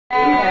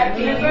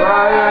Happy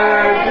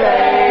birthday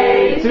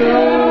to you.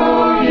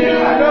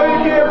 I know you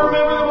can't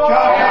remember them all.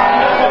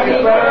 Happy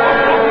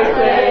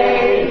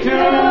birthday to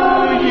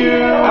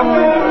you.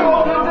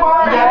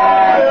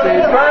 Happy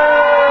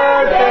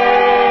birthday,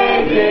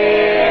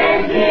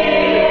 dear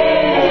King.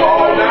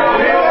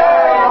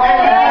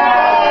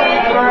 Happy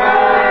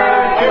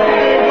birthday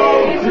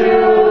to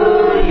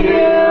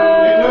you.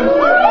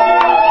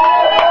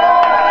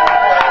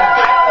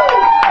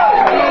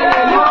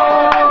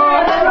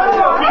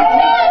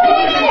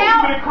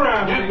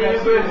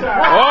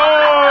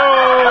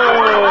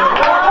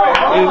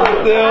 It's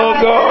still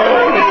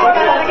going.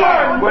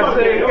 What's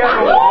it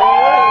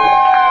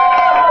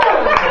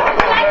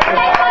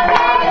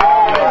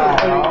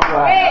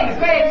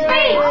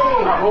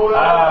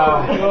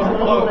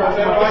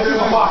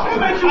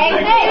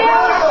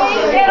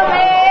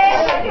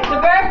The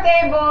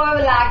birthday boy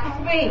would like to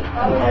speak.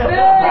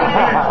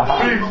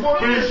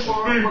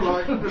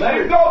 Let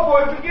it go,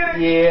 boy. Forget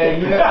it.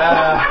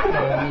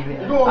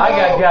 I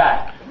got.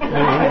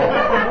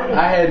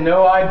 I had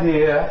no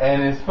idea,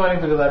 and it's funny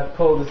because I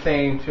pulled the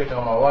same trick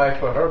on my wife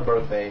for her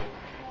birthday,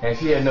 and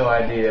she had no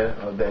idea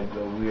that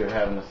we were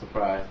having a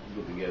surprise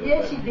get together.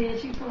 Yes, she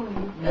did. She told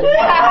me.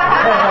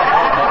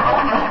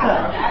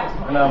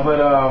 No, but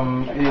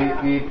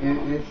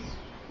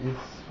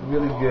it's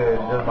really good.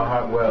 It does my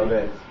heart well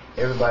that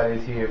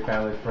everybody's here,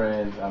 family,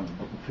 friends. I'm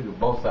people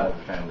both sides of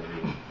the family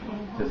here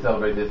to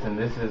celebrate this, and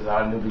this is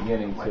our new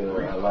beginning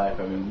to our life.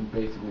 I mean,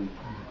 we basically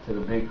took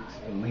a big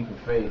leap of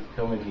faith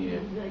coming here,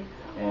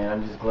 and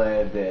I'm just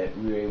glad that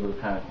we were able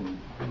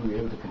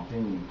to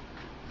continue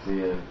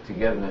the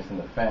togetherness in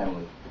the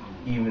family,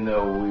 even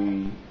though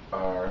we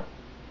are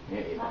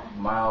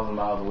miles and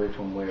miles away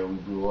from where we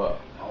grew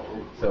up.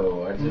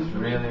 So I just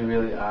really,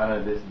 really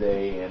honor this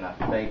day, and I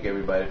thank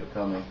everybody for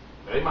coming.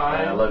 And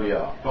I love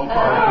y'all.